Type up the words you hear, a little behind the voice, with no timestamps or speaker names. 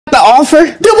offer.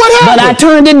 Then what happened? But I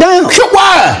turned it down.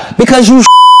 Why? Because you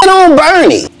on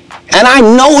Bernie. And I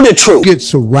know the truth. Get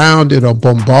surrounded or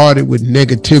bombarded with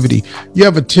negativity. You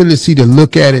have a tendency to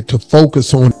look at it, to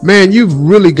focus on, man, you've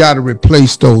really got to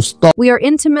replace those thoughts. We are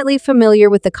intimately familiar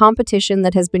with the competition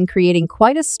that has been creating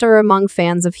quite a stir among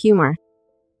fans of humor.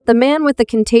 The man with the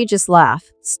contagious laugh,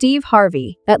 Steve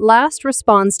Harvey, at last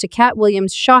responds to Katt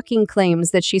Williams' shocking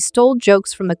claims that she stole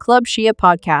jokes from the Club Shia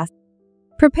podcast.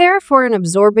 Prepare for an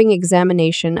absorbing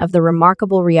examination of the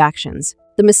remarkable reactions,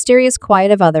 the mysterious quiet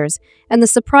of others, and the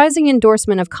surprising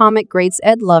endorsement of comic greats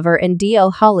Ed Lover and D.L.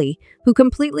 Hawley, who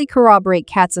completely corroborate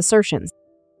Katt's assertions.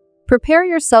 Prepare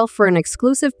yourself for an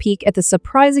exclusive peek at the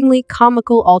surprisingly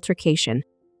comical altercation.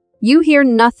 You hear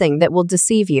nothing that will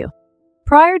deceive you.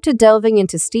 Prior to delving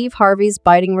into Steve Harvey's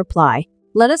biting reply,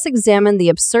 let us examine the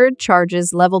absurd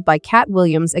charges leveled by Katt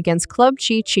Williams against Club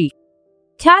Chi.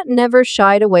 Katt never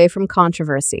shied away from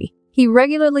controversy. He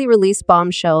regularly released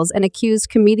bombshells and accused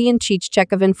comedian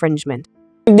Cheech of infringement.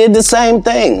 Did the same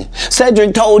thing.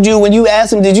 Cedric told you when you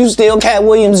asked him, did you steal Katt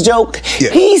Williams' joke?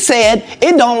 Yeah. He said,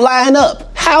 it don't line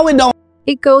up. How it don't?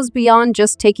 It goes beyond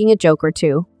just taking a joke or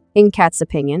two, in Katt's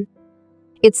opinion.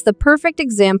 It's the perfect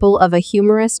example of a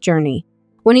humorous journey.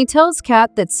 When he tells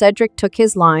Katt that Cedric took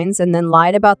his lines and then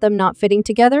lied about them not fitting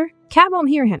together, Katt won't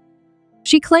hear him.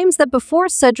 She claims that before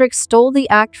Cedric stole the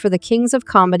act for the Kings of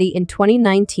Comedy in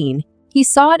 2019, he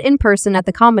saw it in person at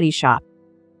the comedy shop.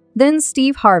 Then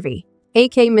Steve Harvey,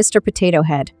 aka Mr. Potato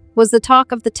Head, was the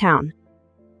talk of the town.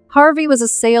 Harvey was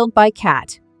assailed by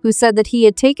Katt, who said that he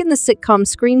had taken the sitcom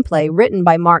screenplay written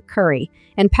by Mark Curry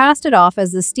and passed it off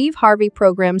as the Steve Harvey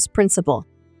program's principal.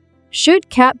 Should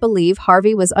Katt believe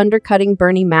Harvey was undercutting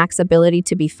Bernie Mac's ability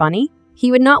to be funny,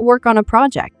 he would not work on a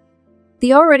project.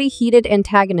 The already heated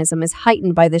antagonism is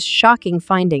heightened by this shocking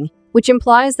finding, which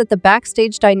implies that the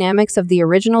backstage dynamics of the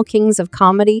original Kings of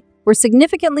Comedy were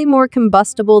significantly more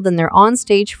combustible than their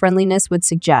on-stage friendliness would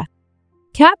suggest.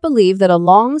 Katt believed that a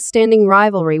long-standing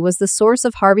rivalry was the source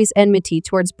of Harvey's enmity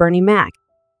towards Bernie Mac.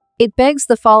 It begs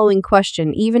the following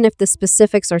question, even if the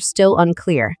specifics are still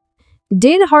unclear.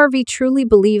 Did Harvey truly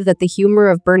believe that the humor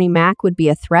of Bernie Mac would be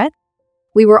a threat?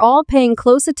 We were all paying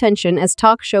close attention as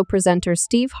talk show presenter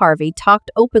Steve Harvey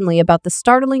talked openly about the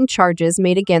startling charges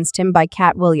made against him by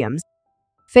Katt Williams.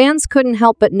 Fans couldn't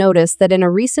help but notice that in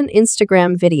a recent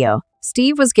Instagram video,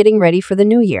 Steve was getting ready for the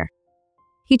new year.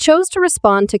 He chose to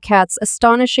respond to Katt's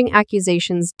astonishing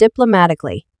accusations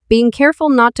diplomatically, being careful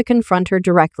not to confront her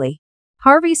directly.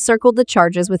 Harvey circled the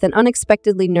charges with an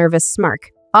unexpectedly nervous smirk,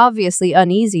 obviously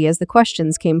uneasy as the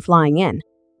questions came flying in.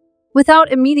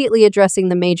 Without immediately addressing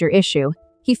the major issue,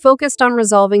 he focused on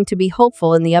resolving to be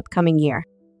hopeful in the upcoming year.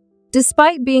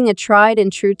 Despite being a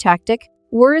tried-and-true tactic,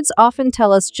 words often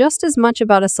tell us just as much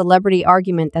about a celebrity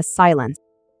argument as silence.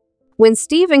 When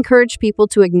Steve encouraged people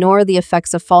to ignore the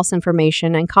effects of false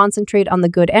information and concentrate on the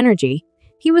good energy,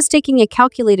 he was taking a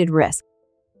calculated risk.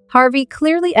 Harvey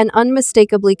clearly and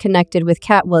unmistakably connected with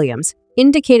Katt Williams,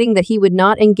 indicating that he would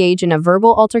not engage in a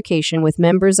verbal altercation with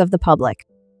members of the public.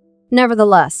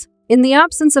 Nevertheless, in the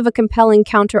absence of a compelling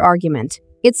counter-argument,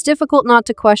 it's difficult not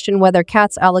to question whether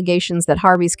Katt's allegations that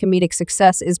Harvey's comedic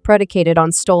success is predicated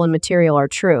on stolen material are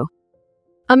true.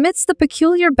 Amidst the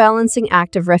peculiar balancing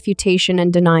act of refutation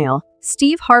and denial,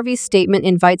 Steve Harvey's statement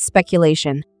invites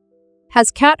speculation.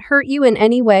 Has Katt hurt you in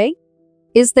any way?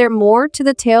 Is there more to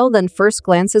the tale than first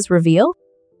glances reveal?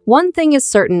 One thing is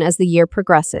certain as the year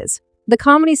progresses. The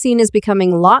comedy scene is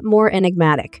becoming a lot more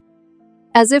enigmatic.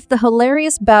 As if the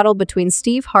hilarious battle between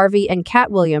Steve Harvey and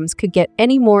Katt Williams could get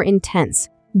any more intense,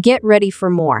 get ready for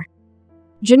more.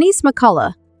 Janice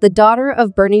McCullough, the daughter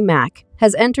of Bernie Mac,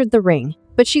 has entered the ring,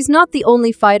 but she's not the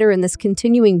only fighter in this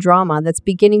continuing drama that's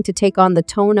beginning to take on the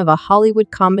tone of a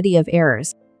Hollywood comedy of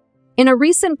errors. In a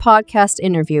recent podcast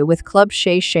interview with Club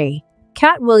Shay,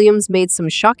 Katt Williams made some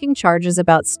shocking charges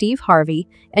about Steve Harvey,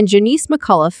 and Janice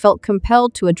McCullough felt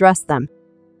compelled to address them.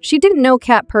 She didn't know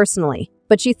Katt personally,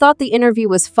 but she thought the interview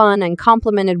was fun and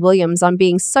complimented Williams on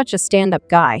being such a stand-up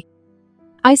guy.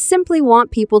 I simply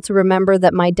want people to remember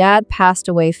that my dad passed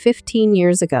away 15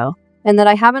 years ago, and that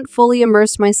I haven't fully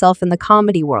immersed myself in the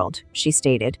comedy world, she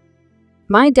stated.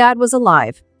 My dad was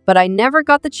alive, but I never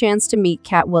got the chance to meet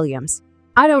Katt Williams.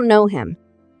 I don't know him.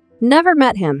 Never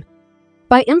met him.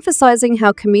 By emphasizing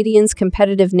how comedians'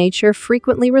 competitive nature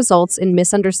frequently results in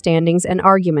misunderstandings and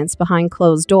arguments behind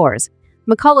closed doors,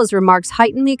 McCullough's remarks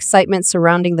heighten the excitement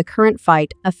surrounding the current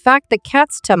fight, a fact that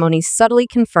Katt's testimony subtly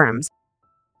confirms.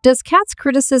 Does Katt's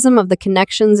criticism of the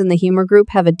connections in the humor group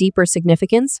have a deeper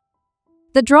significance?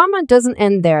 The drama doesn't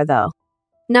end there, though.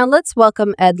 Now let's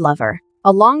welcome Ed Lover,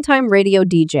 a longtime radio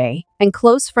DJ and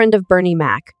close friend of Bernie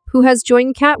Mac, who has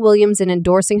joined Katt Williams in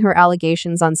endorsing her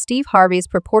allegations on Steve Harvey's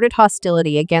purported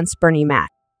hostility against Bernie Mac.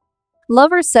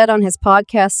 Lover said on his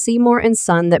podcast Seymour and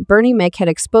Son that Bernie Mac had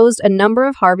exposed a number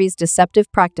of Harvey's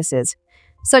deceptive practices,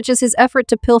 such as his effort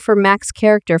to pilfer Mac's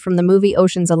character from the movie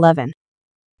Ocean's 11.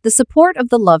 The support of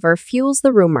the Lover fuels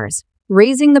the rumors,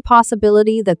 raising the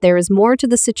possibility that there is more to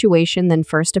the situation than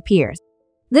first appears.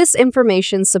 This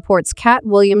information supports Katt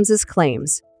Williams'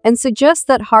 claims and suggests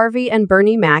that Harvey and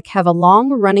Bernie Mac have a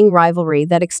long-running rivalry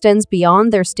that extends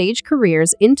beyond their stage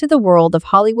careers into the world of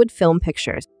Hollywood film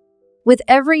pictures. With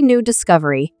every new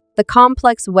discovery, the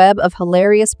complex web of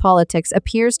hilarious politics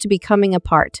appears to be coming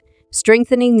apart,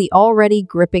 strengthening the already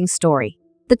gripping story.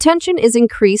 The tension is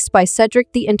increased by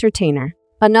Cedric the Entertainer,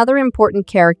 another important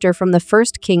character from the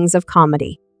first Kings of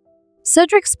Comedy.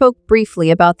 Cedric spoke briefly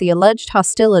about the alleged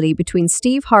hostility between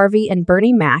Steve Harvey and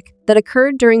Bernie Mac that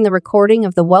occurred during the recording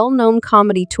of the well-known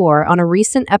comedy tour on a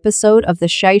recent episode of the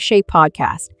Shay Shay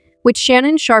podcast, which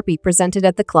Shannon Sharpe presented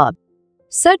at the club.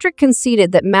 Cedric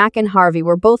conceded that Mac and Harvey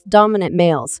were both dominant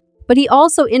males, but he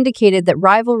also indicated that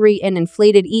rivalry and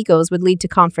inflated egos would lead to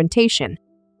confrontation.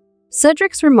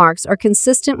 Cedric's remarks are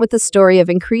consistent with the story of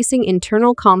increasing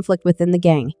internal conflict within the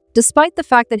gang, despite the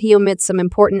fact that he omits some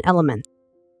important elements.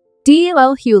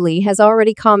 D.L. Hewley has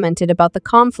already commented about the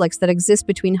conflicts that exist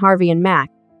between Harvey and Mac.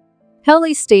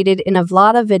 Hewley stated in a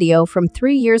Vlada video from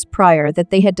 3 years prior that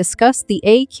they had discussed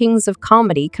the Kings of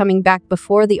Comedy coming back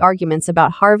before the arguments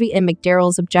about Harvey and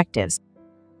McDarrell's objectives.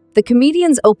 The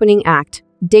comedian's opening act,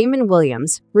 Damon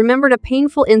Williams, remembered a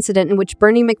painful incident in which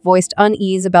Bernie Mac voiced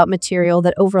unease about material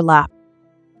that overlapped.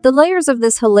 The layers of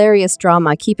this hilarious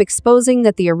drama keep exposing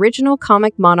that the original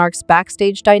Comic Monarchs'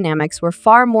 backstage dynamics were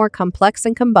far more complex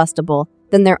and combustible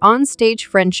than their on-stage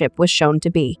friendship was shown to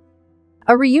be.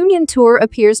 A reunion tour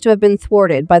appears to have been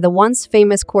thwarted by the once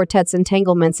famous quartet's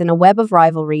entanglements in a web of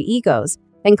rivalry, egos,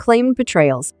 and claimed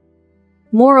betrayals.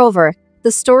 Moreover,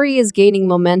 the story is gaining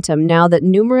momentum now that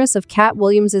numerous of Katt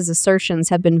Williams' assertions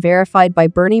have been verified by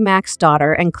Bernie Mac's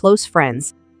daughter and close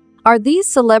friends. Are these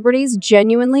celebrities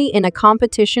genuinely in a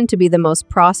competition to be the most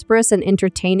prosperous and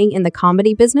entertaining in the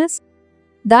comedy business?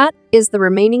 That is the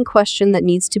remaining question that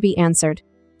needs to be answered.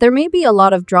 There may be a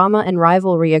lot of drama and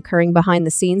rivalry occurring behind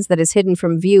the scenes that is hidden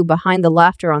from view behind the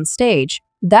laughter on stage.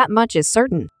 That much is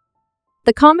certain.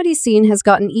 The comedy scene has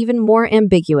gotten even more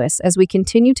ambiguous as we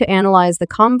continue to analyze the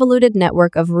convoluted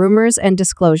network of rumors and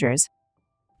disclosures.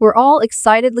 We're all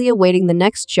excitedly awaiting the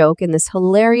next joke in this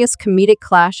hilarious comedic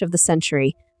clash of the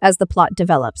century as the plot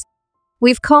develops.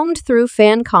 We've combed through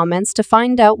fan comments to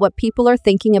find out what people are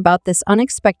thinking about this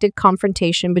unexpected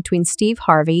confrontation between Steve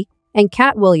Harvey and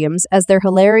Katt Williams as their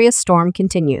hilarious storm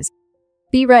continues.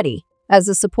 Be ready, as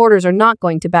the supporters are not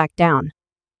going to back down.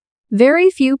 Very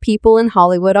few people in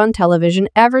Hollywood on television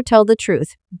ever tell the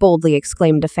truth, boldly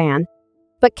exclaimed a fan.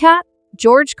 But Katt,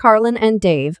 George Carlin, and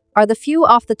Dave are the few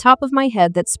off the top of my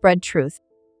head that spread truth.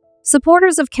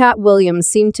 Supporters of Katt Williams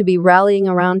seem to be rallying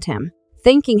around him,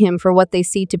 thanking him for what they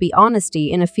see to be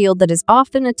honesty in a field that is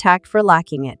often attacked for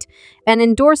lacking it, and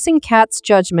endorsing Katt's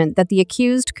judgment that the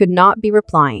accused could not be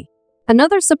replying.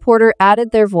 Another supporter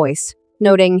added their voice,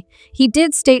 noting, he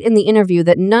did state in the interview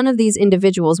that none of these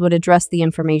individuals would address the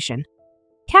information.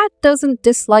 Katt doesn't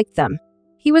dislike them.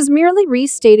 He was merely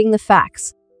restating the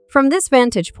facts. From this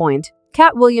vantage point,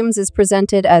 Katt Williams is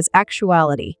presented as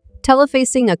actuality,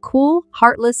 telefacing a cool,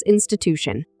 heartless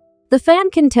institution. The fan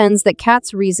contends that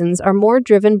Katt's reasons are more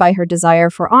driven by her desire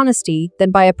for honesty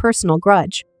than by a personal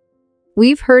grudge.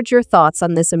 We've heard your thoughts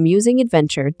on this amusing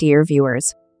adventure, dear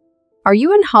viewers. Are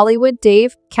you in Hollywood,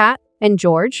 Dave, Katt, and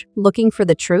George, looking for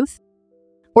the truth?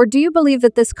 Or do you believe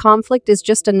that this conflict is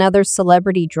just another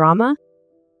celebrity drama?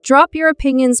 Drop your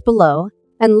opinions below,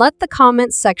 and let the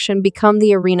comments section become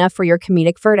the arena for your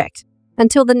comedic verdict.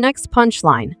 Until the next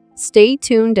punchline, stay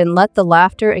tuned and let the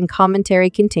laughter and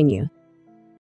commentary continue.